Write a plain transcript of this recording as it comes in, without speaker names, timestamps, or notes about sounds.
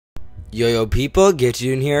Yo people,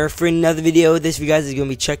 Dadoun here for another video. This video, guys, is going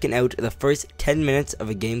to be checking out the first 10 minutes of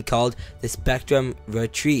a game called the Spectrum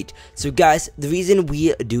Retreat. So guys, the reason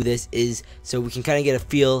we do this is so we can kind of get a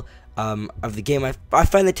feel of the game. I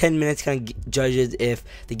find the 10 minutes kind of judges if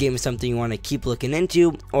the game is something you want to keep looking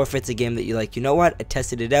into, or if it's a game that you're like, you know what, I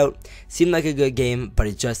tested it out, seemed like a good game, but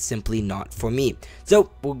it's just simply not for me. So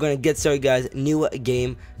we're going to get started, guys. New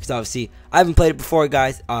game, because obviously I haven't played it before,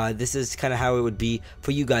 guys. This is kind of how it would be for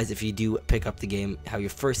you guys if you do pick up the game, how your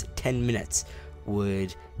first 10 minutes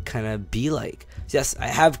would kind of be like. So yes, I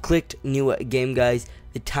have clicked new game, guys.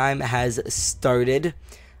 The time has started.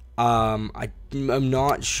 I'm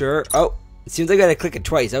not sure. Oh, it seems like I gotta click it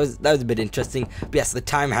twice. That was a bit interesting. But yes, the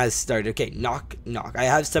time has started. Okay, knock. I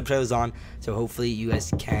have subtitles on, so hopefully you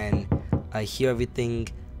guys can hear everything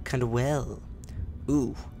kind of well.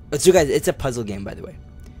 Ooh. So guys, it's a puzzle game, by the way.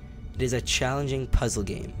 It is a challenging puzzle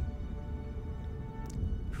game.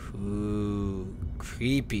 Ooh,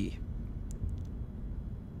 creepy.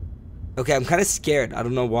 Okay, I'm kind of scared. I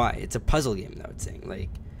don't know why. It's a puzzle game, though. It's saying, like,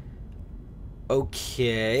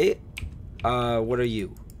 okay. What are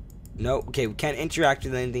you? No. Okay, we can't interact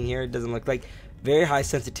with anything here. It doesn't look like. Very high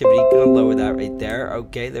sensitivity. Gonna lower that right there.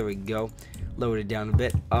 Okay, there we go. Lower it down a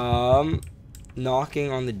bit.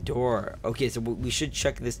 Knocking on the door. Okay, so we should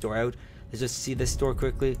check this door out. Let's just see this door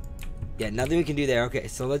quickly. Yeah, nothing we can do there. Okay,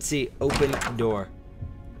 so let's see. Open door.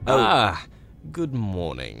 Oh. Ah, good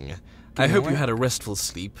morning. I hope you had a restful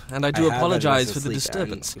sleep, and I do apologize for the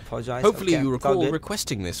disturbance. Hopefully you recall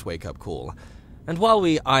requesting this wake-up call. And while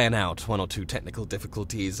we iron out one or two technical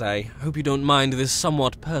difficulties, I hope you don't mind this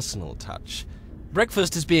somewhat personal touch.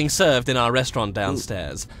 Breakfast is being served in our restaurant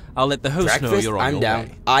downstairs. I'll let the host know you're on your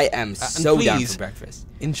way. I am so down for breakfast.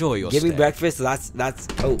 Enjoy your stay. Give me breakfast. That's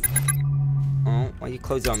oh, why you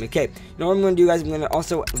close on me? Okay, you know what I'm gonna do, guys? I'm gonna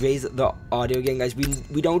also raise the audio again, guys.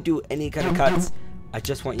 We don't do any kind of cuts. I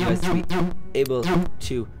just want you guys to be able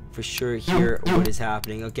to for sure hear what is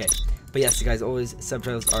happening. Okay, but yes, guys, always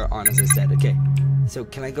subtitles are on, as I said. Okay, so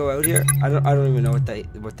can I go out here? I don't even know what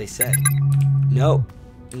they said. No.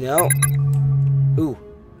 Ooh.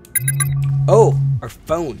 Oh, our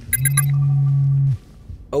phone.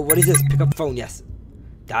 Oh, what is this? Pick up phone. Yes,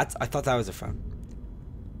 I thought that was a phone.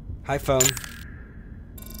 Hi, phone.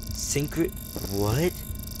 What?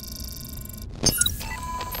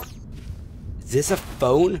 Is this a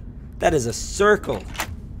phone? That is a circle.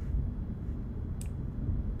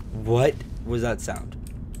 What was that sound?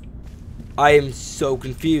 I am so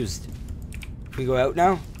confused. Can we go out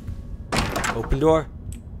now? Open door.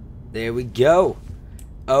 There we go.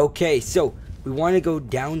 Okay, so we want to go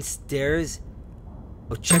downstairs.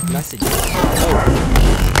 Oh, check messages.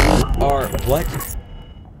 Oh, are what?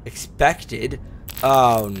 Expected?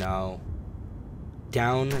 Oh no.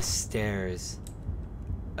 Downstairs.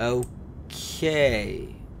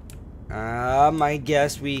 Okay. I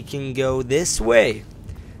guess we can go this way.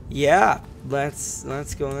 Yeah, let's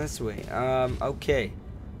go this way. Okay.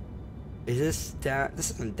 Is this down?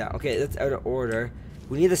 This isn't down. Okay, that's out of order.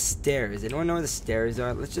 We need the stairs. Anyone know where the stairs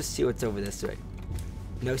are? Let's just see what's over this way.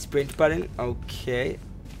 No sprint button. Okay.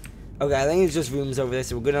 Okay, I think it's just rooms over there,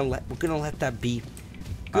 so we're gonna let that be.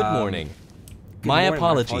 Good morning. My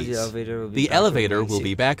apologies. The elevator will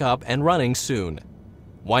be back up and running soon.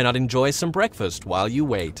 Why not enjoy some breakfast while you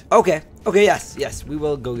wait? Okay. Okay. Yes. We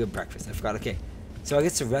will go get breakfast. I forgot. Okay. So I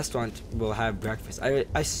guess the restaurant will have breakfast. I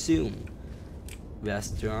assume.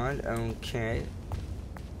 Restaurant. Okay.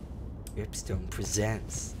 Ripstone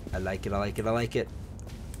presents. I like it.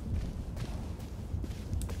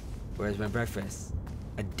 Where's my breakfast?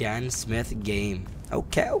 A Dan Smith game.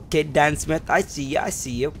 Okay, Dan Smith. I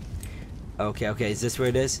see you. Okay, is this where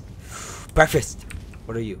it is? Breakfast.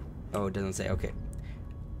 What are you? Oh, it doesn't say. Okay.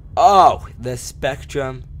 Oh, the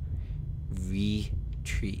Spectrum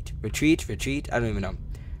Retreat. Retreat? I don't even know.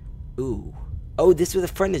 Ooh. Oh, this is where the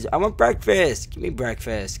friend is. I want breakfast. Give me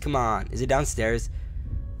breakfast. Come on. Is it downstairs?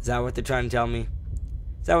 Is that what they're trying to tell me?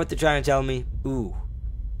 Ooh.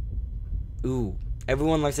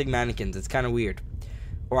 Everyone looks like mannequins. It's kind of weird.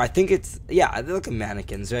 Or I think it's, yeah, they look like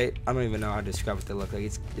mannequins, right? I don't even know how to describe what they look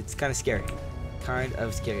like. It's kind of scary.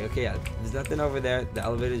 Okay, yeah. There's nothing over there. The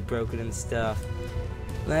elevator's broken and stuff.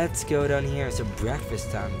 Let's go down here. So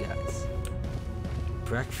breakfast time, guys.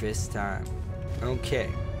 Breakfast time. Okay.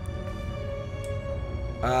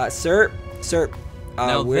 Sir.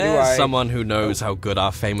 Now there's someone who knows how good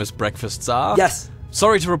our famous breakfasts are. Yes.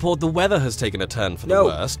 Sorry to report the weather has taken a turn for the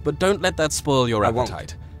worst, but don't let that spoil your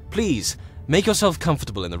appetite. Please, make yourself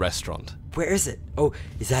comfortable in the restaurant. Where is it? Oh,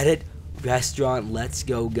 is that it? Restaurant. Let's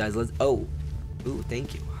go, guys. Ooh,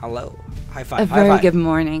 thank you. Hello. High five. A very good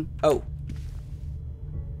morning. Oh.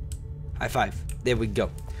 High five. There we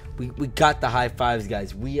go. We got the high fives,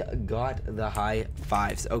 guys. We got the high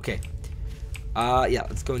fives. Okay. Yeah,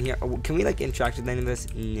 let's go in here. Oh, can we like interact with any of this?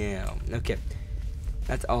 No. Okay.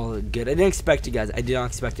 That's all good. I didn't expect it, guys. I did not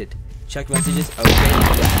expect it. Check messages. Okay.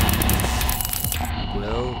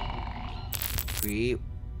 Will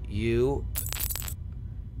you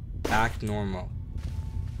act normal?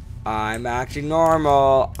 I'm acting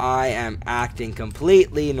normal. I am acting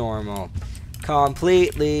completely normal.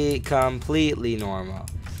 Completely normal.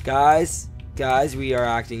 Guys, we are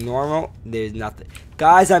acting normal. There's nothing.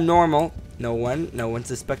 Guys, I'm normal. No one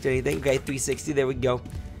suspected anything. Okay, 360. There we go.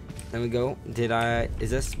 There we go.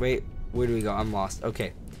 Is this? Wait, where do we go? I'm lost.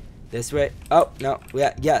 Okay. This way. Oh, no.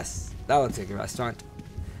 Yeah, yes. That looks like a restaurant.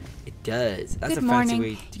 It does. That's Good a fancy morning.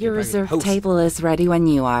 way to Your reserved table is ready when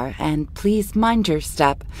you are, and please mind your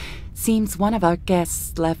step. Seems one of our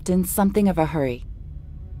guests left in something of a hurry.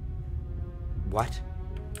 What?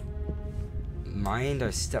 Mind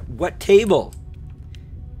our step. What table?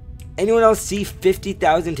 Anyone else see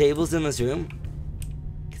 50,000 tables in this room?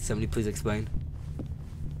 Can somebody please explain?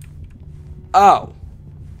 Oh.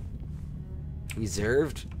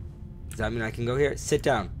 Reserved? Does that mean I can go here? Sit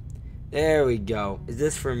down. There we go. Is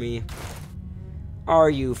this for me? Are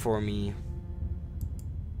you for me?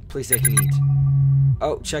 Please say I can eat.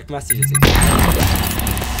 Oh, check messages.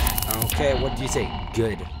 Okay, what do you say?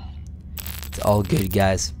 Good. It's all good,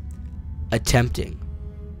 guys. Attempting.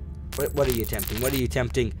 What are you attempting? What are you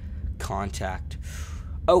attempting? Contact.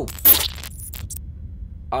 Oh.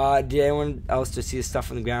 Did anyone else just see the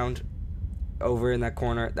stuff on the ground? Over in that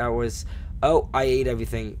corner. That was... Oh, I ate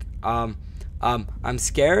everything. I'm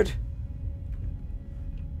scared.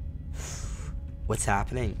 What's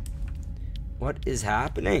happening? What is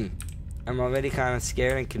happening? I'm already kind of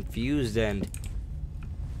scared and confused, and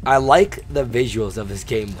I like the visuals of this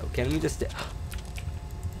game, though. Can we just...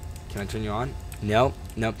 Can I turn you on? No.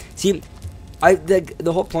 See,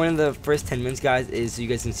 the whole point of the first 10 minutes, guys, is so you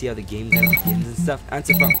guys can see how the game kind of begins and stuff.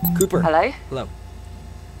 Answer phone. Cooper. Hello? Hello.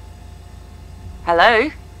 Hello?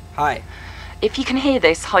 Hi. If you can hear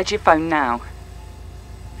this, hide your phone now.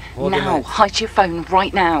 Now, hide your phone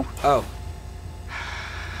right now. Oh.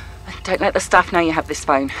 Don't let the staff know you have this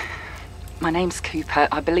phone. My name's Cooper.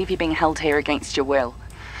 I believe you're being held here against your will.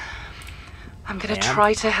 I'm going to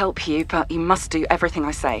try to help you, but you must do everything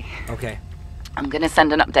I say. Okay. I'm going to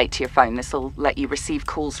send an update to your phone. This will let you receive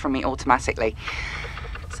calls from me automatically.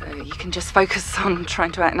 So you can just focus on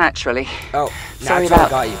trying to act naturally. Oh, sorry natural,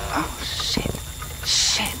 about... got you. Oh, shit.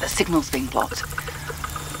 Shit, the signal's being blocked. Hold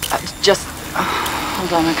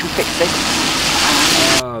on, I can fix this.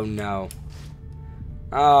 Oh, no.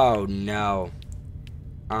 Oh, no.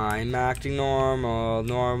 I'm acting normal.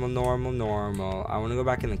 Normal. I want to go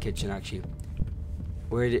back in the kitchen, actually.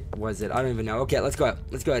 Where was it? I don't even know. Okay, let's go out.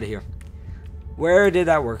 Let's go out of here. Where did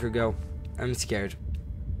that worker go? I'm scared.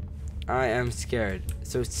 I am scared.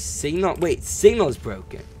 So signal... Wait, signal's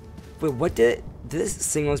broken. Wait, what did... This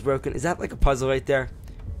signal's broken. Is that like a puzzle right there?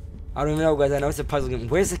 I don't even know, guys. I know it's a puzzle game.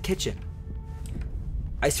 Where's the kitchen?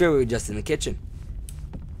 I swear we were just in the kitchen.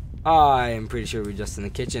 I am pretty sure we were just in the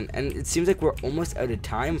kitchen. And it seems like we're almost out of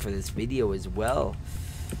time for this video as well.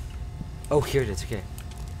 Oh, here it is. Okay.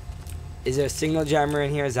 Is there a signal jammer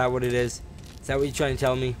in here? Is that what it is? Is that what you're trying to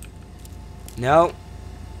tell me? No.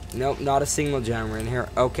 Nope, not a signal jammer in here.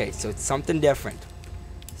 Okay, so it's something different.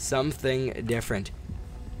 Something different.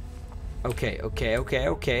 Okay. Yeah, we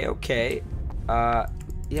can't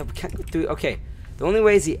go through. Okay. The only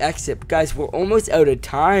way is the exit. But guys, we're almost out of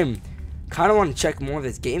time. Kind of want to check more of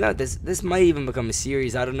this game out. This might even become a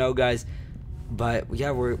series. I don't know, guys. But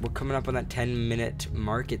yeah, we're coming up on that 10-minute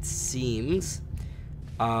mark, it seems.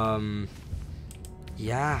 Yeah,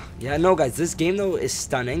 no, guys, this game though is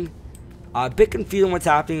stunning. A bit confusing what's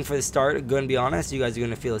happening for the start. I'm gonna be honest, you guys are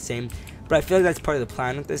gonna feel the same. But I feel like that's part of the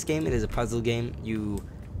plan with this game. It is a puzzle game. You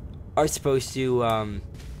are supposed to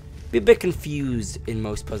be a bit confused in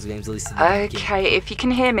most puzzle games, at least. Okay, if you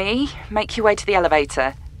can hear me, make your way to the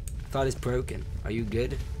elevator. Thought it's broken. Are you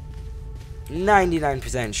good?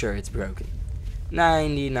 99% sure it's broken.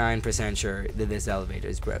 99% sure that this elevator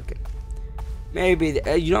is broken. Maybe,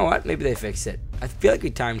 you know what? Maybe they fixed it. I feel like we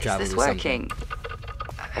time traveled. Is this working?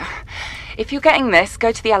 If you're getting this,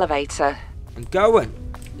 go to the elevator. I'm going.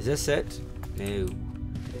 Is this it? No.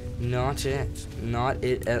 Not it. Not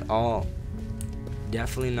it at all.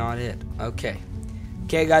 Definitely not it. Okay.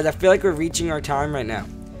 Okay, guys, I feel like we're reaching our time right now.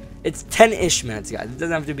 It's 10-ish minutes, guys. It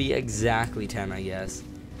doesn't have to be exactly 10, I guess.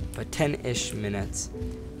 But 10-ish minutes.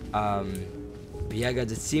 But yeah,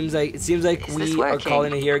 guys, it seems like we are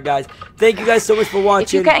calling it here, guys. Thank you guys so much for watching.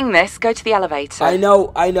 If you're getting this, go to the elevator. I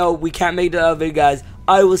know. We can't make the elevator, guys.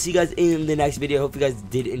 I will see you guys in the next video. Hope you guys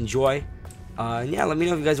did enjoy. And yeah, let me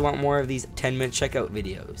know if you guys want more of these 10-minute checkout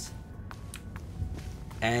videos.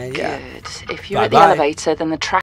 And yeah. Good. If you're at the elevator, then the track